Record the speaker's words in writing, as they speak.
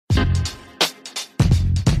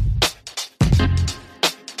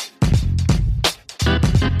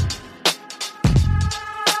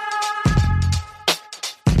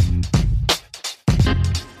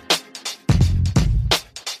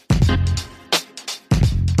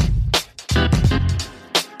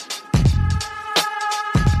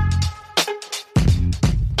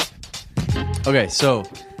Okay, so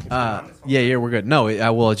yeah, we're good. No,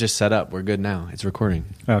 it's just set up. We're good now. It's recording.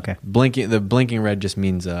 Okay. The blinking red just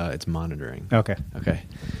means it's monitoring. Okay.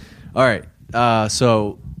 All right.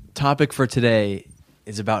 So topic for today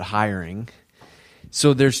is about hiring.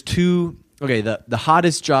 So there's two. Okay, the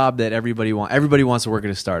hottest job that everybody wants to work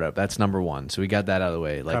at a startup. That's number one. So we got that out of the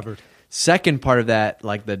way. Covered. Second part of that,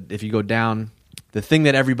 if you go down, the thing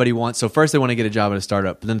that everybody wants. So first they want to get a job at a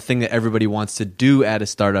startup, but then the thing that everybody wants to do at a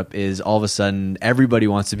startup is all of a sudden everybody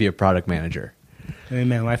wants to be a product manager.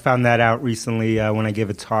 Amen. I found that out recently when I gave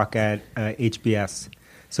a talk at HBS.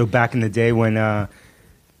 So back in the day when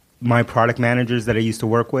my product managers that I used to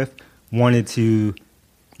work with wanted to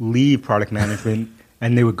leave product management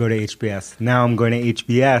and they would go to HBS. Now I'm going to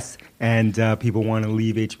HBS and people want to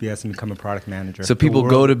leave HBS and become a product manager. So people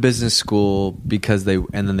go to business school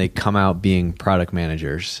and then they come out being product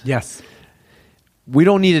managers. Yes. We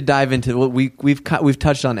don't need to dive into we've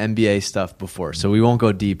touched on MBA stuff before, so we won't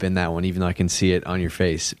go deep in that one, even though I can see it on your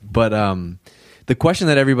face. But the question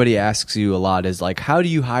that everybody asks you a lot is how do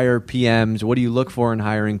you hire PMs? What do you look for in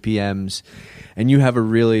hiring PMs? And you have a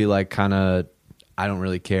really kind of I don't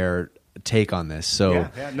really care take on this. So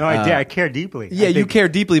I care deeply. Yeah, you care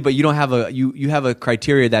deeply, but you don't have you have a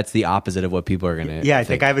criteria that's the opposite of what people are going to. Yeah, I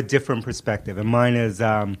think I have a different perspective, and mine is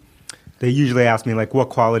they usually ask me what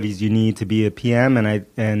qualities you need to be a PM,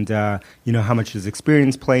 and how much does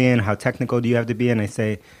experience play in, how technical do you have to be, and I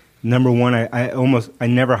say number one, I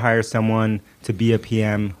never hire someone to be a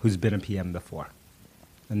PM who's been a PM before,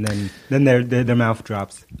 and then their mouth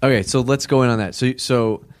drops. Okay, so let's go in on that.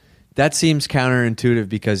 So that seems counterintuitive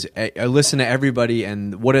because I listen to everybody,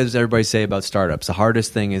 and what does everybody say about startups? The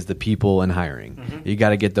hardest thing is the people and hiring. Mm-hmm. You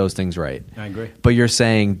got to get those things right. I agree. But you're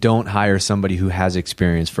saying don't hire somebody who has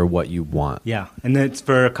experience for what you want. Yeah, and that's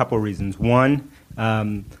for a couple of reasons. One,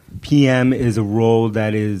 PM is a role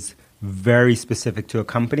that is very specific to a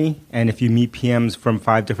company, and if you meet PMs from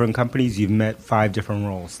 5 different companies, you've met 5 different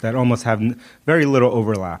roles that almost have very little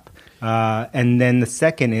overlap. And then the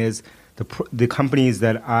second is the companies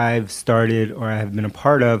that I've started or I have been a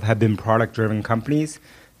part of have been product-driven companies.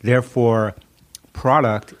 Therefore,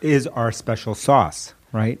 product is our special sauce,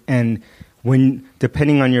 right? And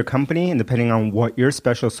depending on your company and depending on what your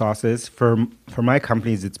special sauce is, for my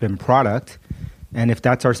companies, it's been product. And if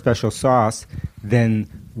that's our special sauce, then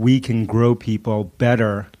we can grow people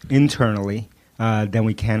better internally than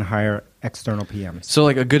we can hire external PMs. So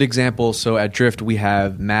a good example, so at Drift we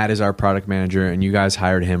have Matt as our product manager, and you guys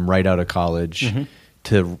hired him right out of college.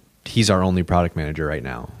 Mm-hmm. He's our only product manager right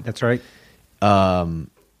now. That's right. And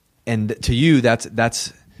to you,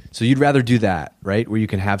 that's so you'd rather do that, right? Where you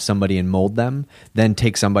can have somebody and mold them than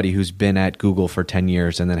take somebody who's been at Google for 10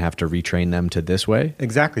 years and then have to retrain them to this way?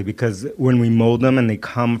 Exactly, because when we mold them and they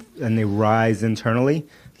come and they rise internally,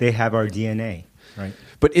 they have our DNA, right?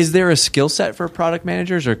 But is there a skill set for product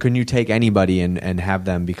managers, or can you take anybody and have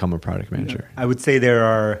them become a product manager? I would say there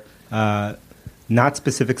are not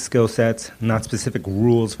specific skill sets, not specific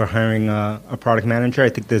rules for hiring a product manager. I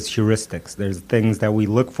think there's heuristics. There's things that we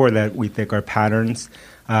look for that we think are patterns.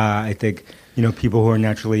 I think people who are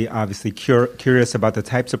naturally obviously curious about the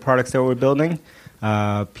types of products that we're building.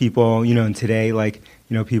 People and today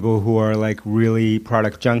people who are really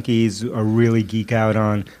product junkies or really geek out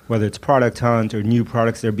on whether it's Product Hunt or new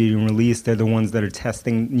products that are being released. They're the ones that are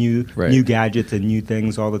testing new gadgets and new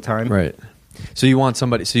things all the time. Right. So you want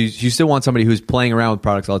somebody. So you still want somebody who's playing around with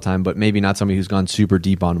products all the time, but maybe not somebody who's gone super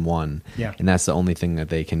deep on one. Yeah. And that's the only thing that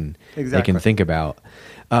they can think about.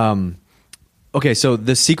 Okay. So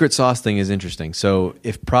the secret sauce thing is interesting. So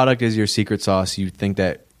if product is your secret sauce, you think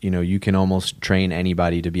that you can almost train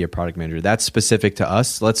anybody to be a product manager. That's specific to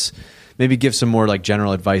us. Let's maybe give some more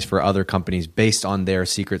general advice for other companies based on their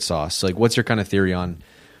secret sauce. So what's your kind of theory on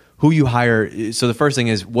who you hire? So the first thing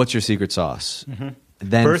is, what's your secret sauce? Mm-hmm.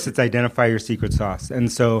 Then first, it's identify your secret sauce.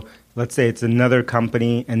 And so let's say it's another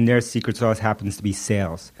company and their secret sauce happens to be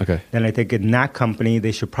sales. Okay. Then I think in that company,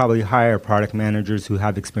 they should probably hire product managers who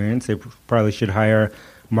have experience. They probably should hire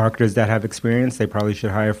marketers that have experience. They probably should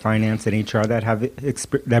hire finance and HR that have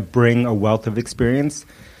that bring a wealth of experience.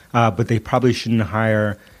 But they probably shouldn't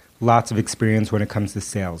hire lots of experience when it comes to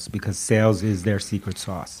sales, because sales is their secret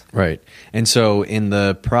sauce. Right. And so in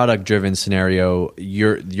the product-driven scenario,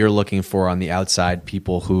 you're looking for on the outside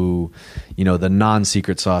people who, the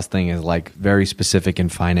non-secret sauce thing is very specific in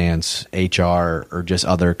finance, HR, or just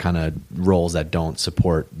other kind of roles that don't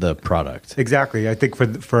support the product. Exactly. I think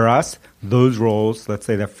for us, those roles, let's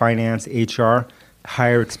say that finance, HR,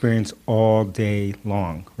 hire experience all day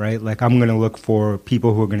long, right? I'm going to look for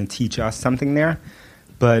people who are going to teach us something there.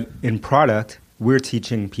 But in product, we're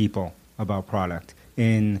teaching people about product.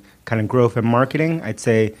 in kind of growth and marketing, I'd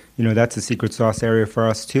say, that's a secret sauce area for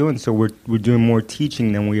us too. And so we're doing more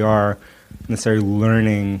teaching than we are necessarily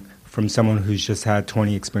learning from someone who's just had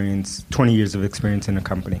 20 years of experience in a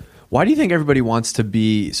company. Why do you think everybody wants to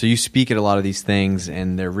be, so you speak at a lot of these things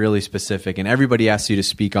and they're really specific and everybody asks you to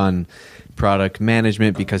speak on product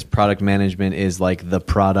management because product management is like the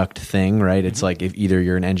product thing, right? It's like if either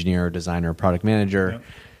you're an engineer or designer or product manager. Yep.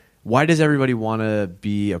 Why does everybody want to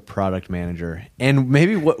be a product manager? And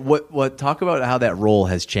maybe what talk about how that role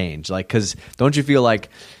has changed. Like, cause don't you feel like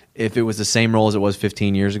if it was the same role as it was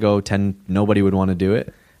 15 years ago, nobody would want to do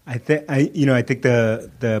it? I think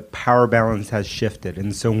the power balance has shifted,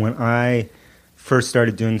 and so when I first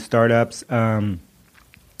started doing startups,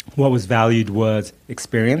 what was valued was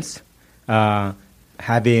experience,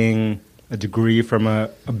 having a degree from a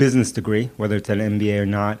business degree, whether it's an MBA or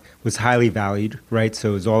not, was highly valued, right? So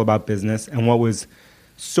it was all about business, and what was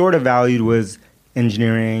sort of valued was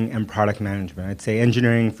engineering and product management. I'd say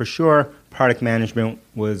engineering for sure, product management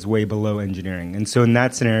was way below engineering, and so in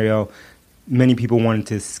that scenario, many people wanted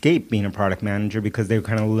to escape being a product manager because they were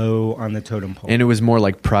kind of low on the totem pole. And it was more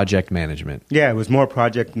like project management. Yeah, it was more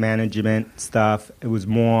project management stuff. It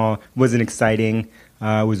wasn't exciting.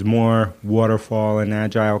 It was more waterfall and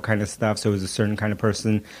agile kind of stuff. So it was a certain kind of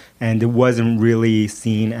person. And it wasn't really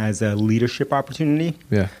seen as a leadership opportunity.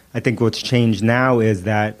 Yeah. I think what's changed now is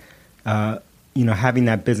that, having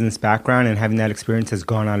that business background and having that experience has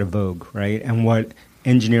gone out of vogue, right? And what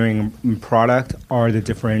engineering and product are the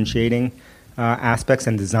differentiating aspects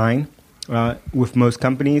and design with most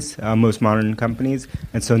companies, most modern companies.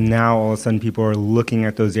 And so now all of a sudden people are looking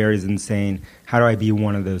at those areas and saying, how do I be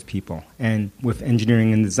one of those people? And with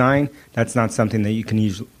engineering and design, that's not something that you can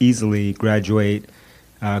easily graduate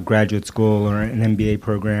graduate school or an MBA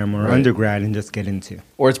program or undergrad and just get into.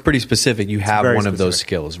 Or it's pretty specific. You have one of those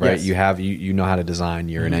skills, right? Yes. You know how to design.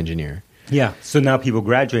 You're an engineer. Yeah. So now people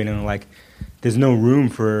graduate and are like, there's no room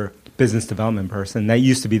for business development person. That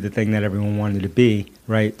used to be the thing that everyone wanted to be,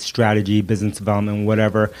 right? Strategy, business development,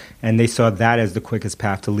 whatever. And they saw that as the quickest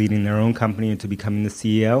path to leading their own company and to becoming the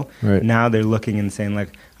CEO. Right. Now they're looking and saying, like,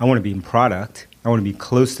 I want to be in product. I want to be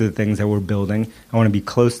close to the things that we're building. I want to be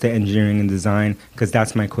close to engineering and design because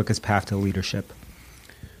that's my quickest path to leadership.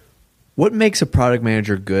 What makes a product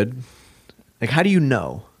manager good? Like, how do you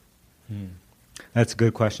know? That's a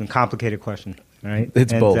good question. Complicated question. Right?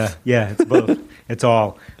 It's both. Yeah, it's both. It's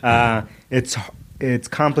all. It's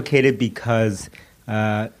complicated because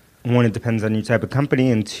one, it depends on your type of company,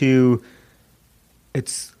 and two,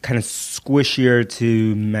 it's kind of squishier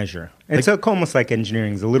to measure. It's almost like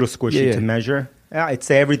engineering is a little squishy to measure. I'd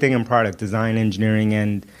say everything in product design, engineering,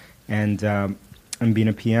 and being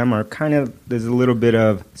a PM are kind of, there's a little bit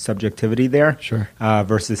of subjectivity there. Sure.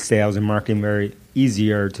 Versus sales and marketing, very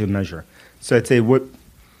easier to measure. So I'd say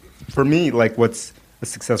for me, like what's a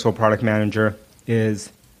successful product manager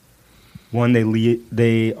is, one,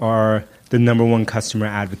 they are the number one customer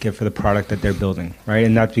advocate for the product that they're building, right?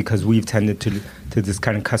 And that's because we've tended to this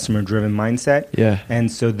kind of customer-driven mindset. Yeah.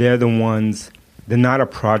 And so they're not a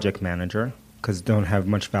project manager because don't have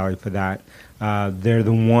much value for that. They're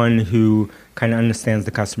the one who kind of understands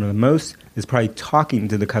the customer the most, is probably talking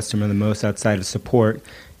to the customer the most outside of support,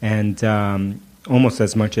 and almost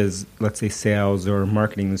as much as, let's say, sales or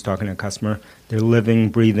marketing is talking to a customer. They're living,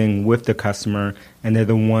 breathing with the customer, and they're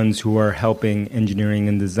the ones who are helping engineering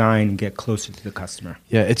and design get closer to the customer.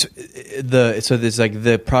 Yeah, so there's like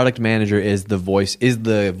the product manager is the voice of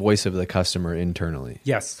the customer internally.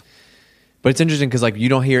 Yes. But it's interesting because like you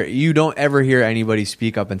don't ever hear anybody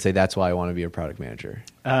speak up and say that's why I want to be a product manager.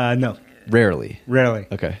 No. Rarely.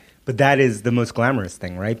 Okay. But that is the most glamorous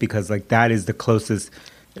thing, right? Because like that is the closest.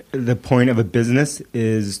 The point of a business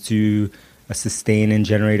is to sustain and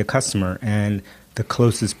generate a customer, and the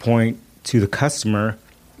closest point to the customer,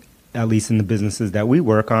 at least in the businesses that we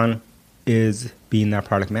work on, is being that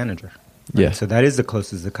product manager. Right? Yeah. So that is the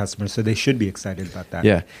closest to the customer. So they should be excited about that.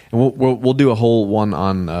 Yeah, and we'll do a whole one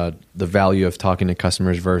on the value of talking to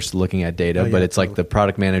customers versus looking at data. But it's like the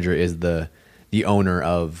product manager is the owner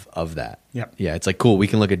of that. Yeah. Yeah. It's like cool. We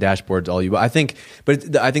can look at dashboards all you. I think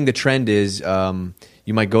the trend is.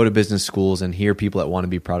 You might go to business schools and hear people that want to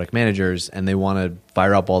be product managers and they want to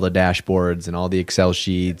fire up all the dashboards and all the Excel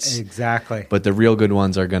sheets. Exactly. But the real good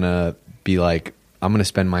ones are going to be like, I'm going to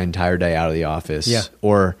spend my entire day out of the office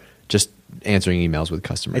or just answering emails with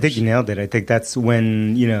customers. I think you nailed it. I think that's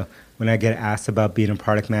when I get asked about being a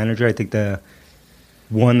product manager, I think the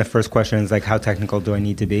first question is like, how technical do I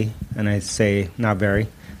need to be? And I say, not very.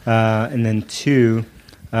 And then two,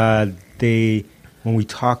 when we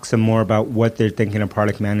talk some more about what they're thinking a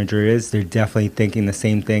product manager is, they're definitely thinking the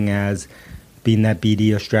same thing as being that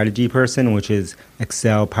BD or strategy person, which is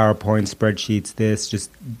Excel, PowerPoint, spreadsheets,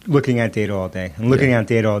 just looking at data all day. And looking at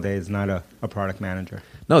data all day is not a product manager.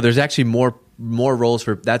 No, there's actually more roles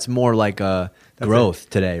for that's more like growth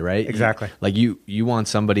today, right? Exactly. You want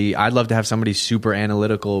somebody. I'd love to have somebody super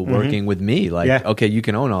analytical working with me. Okay, you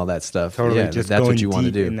can own all that stuff. Totally. Yeah, just that's going what you want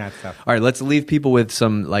to deep do. in that stuff. All right, let's leave people with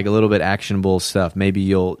some like a little bit actionable stuff. Maybe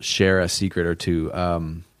you'll share a secret or two.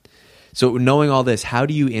 So knowing all this, how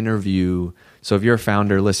do you interview? So if you're a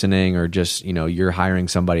founder listening, or just you're hiring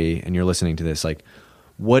somebody and you're listening to this, like,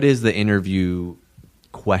 what is the interview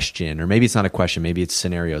question? Or maybe it's not a question, maybe it's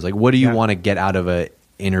scenarios. Like, what do you want to get out of an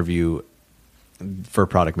interview for a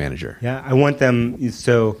product manager? Yeah, I want them,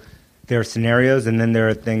 so there are scenarios, and then there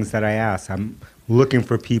are things that I ask. I'm looking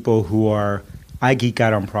for people I geek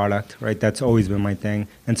out on product, right? That's always been my thing.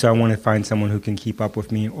 And so I want to find someone who can keep up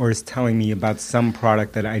with me or is telling me about some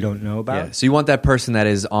product that I don't know about. Yeah. So you want that person that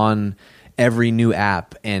is on every new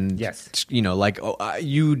app, and yes,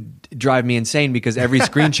 you drive me insane because every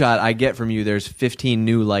screenshot I get from you, there's 15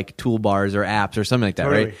 new like toolbars or apps or something like that,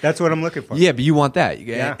 totally. Right? That's what I'm looking for. Yeah, but you want that,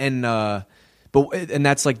 yeah. And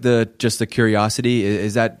that's like just the curiosity.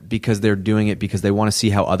 Is that because they're doing it because they want to see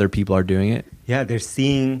how other people are doing it? Yeah, they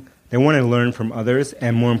want to learn from others,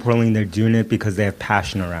 and more importantly, they're doing it because they have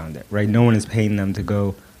passion around it, right? No one is paying them to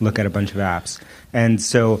go look at a bunch of apps. And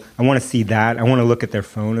so I want to see that. I want to look at their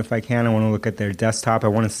phone if I can. I want to look at their desktop. I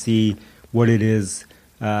want to see what it is,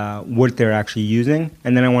 what they're actually using.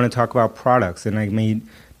 And then I want to talk about products. And I may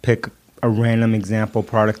pick a random example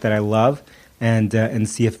product that I love and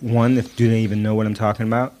see if do they even know what I'm talking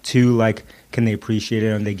about? Two, like, can they appreciate it?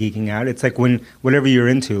 Are they geeking out? It's like whatever you're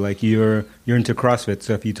into, like you're into CrossFit.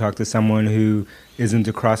 So if you talk to someone who is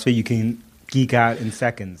into CrossFit, you can geek out in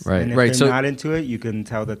seconds. Right. And if they're not into it, you can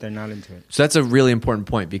tell that they're not into it. So that's a really important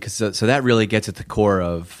point, because so that really gets at the core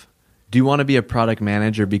of, do you want to be a product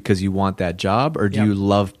manager because you want that job, or do you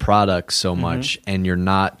love products so much and you're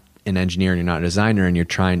not an engineer and you're not a designer and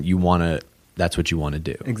that's what you want to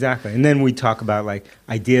do? Exactly. And then we talk about like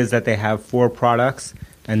ideas that they have for products.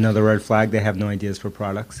 Another red flag, they have no ideas for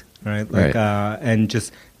products, right? And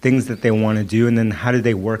just things that they want to do, and then how do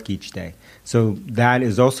they work each day? So that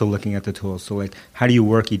is also looking at the tools. So like, how do you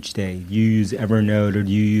work each day? Do you use Evernote, or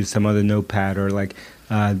do you use some other notepad, or like,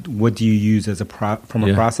 what do you use as from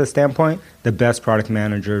a process standpoint? The best product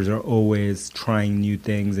managers are always trying new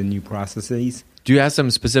things and new processes. Do you ask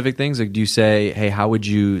them specific things? Like, do you say, hey, how would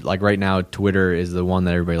you, like right now, Twitter is the one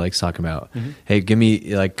that everybody likes talking about. Mm-hmm. Hey,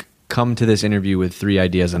 come to this interview with 3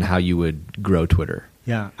 ideas on how you would grow Twitter.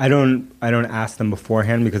 Yeah, I don't ask them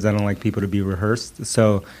beforehand because I don't like people to be rehearsed.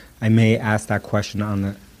 So I may ask that question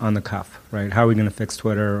on the cuff, right? How are we going to fix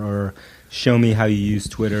Twitter? Or show me how you use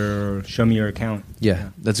Twitter, or show me your account.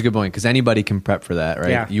 Yeah, that's a good point, because anybody can prep for that, right?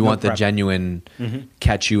 Yeah, you want the genuine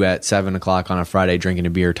catch you at 7 o'clock on a Friday drinking a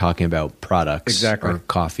beer talking about products or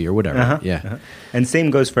coffee or whatever. And same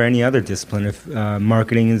goes for any other discipline. If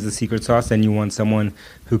marketing is the secret sauce, then you want someone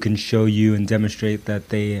who can show you and demonstrate that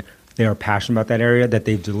they are passionate about that area, that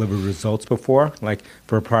they've delivered results before. Like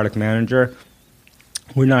for a product manager,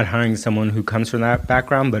 we're not hiring someone who comes from that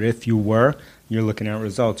background, but if you were, you're looking at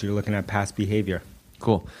results. You're looking at past behavior.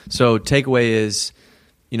 Cool. So takeaway is,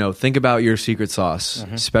 think about your secret sauce,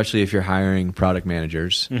 especially if you're hiring product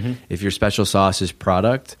managers. If your special sauce is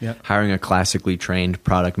product, hiring a classically trained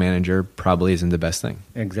product manager probably isn't the best thing.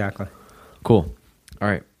 Exactly. Cool. All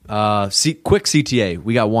right. Quick CTA.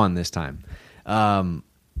 We got one this time.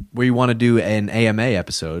 We want to do an AMA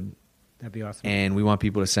episode. That'd be awesome. And we want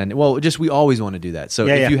people to send it. Well, we always want to do that. So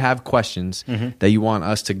if you have questions that you want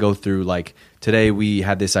us to go through, like today we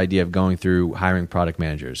had this idea of going through hiring product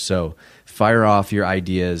managers. So fire off your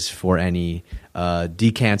ideas for any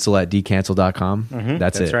decancel@decancel.com.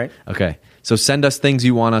 That's it. Right. Okay. So send us things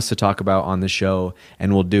you want us to talk about on the show,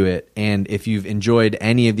 and we'll do it. And if you've enjoyed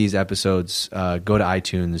any of these episodes, go to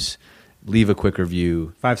iTunes, leave a quick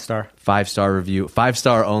review. 5-star. 5-star review.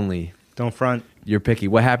 5-star only. Don't front. You're picky.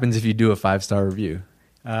 What happens if you do a 5-star review?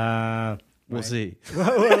 We'll see.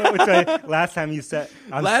 Last time you said,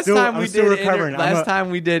 I'm still recovering. Last time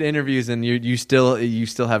we did interviews, and you still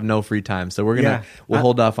have no free time. So we'll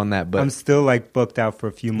hold off on that. But I'm still booked out for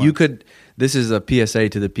a few months. This is a PSA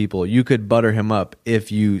to the people. You could butter him up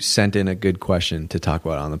if you sent in a good question to talk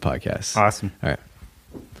about on the podcast. Awesome. All right.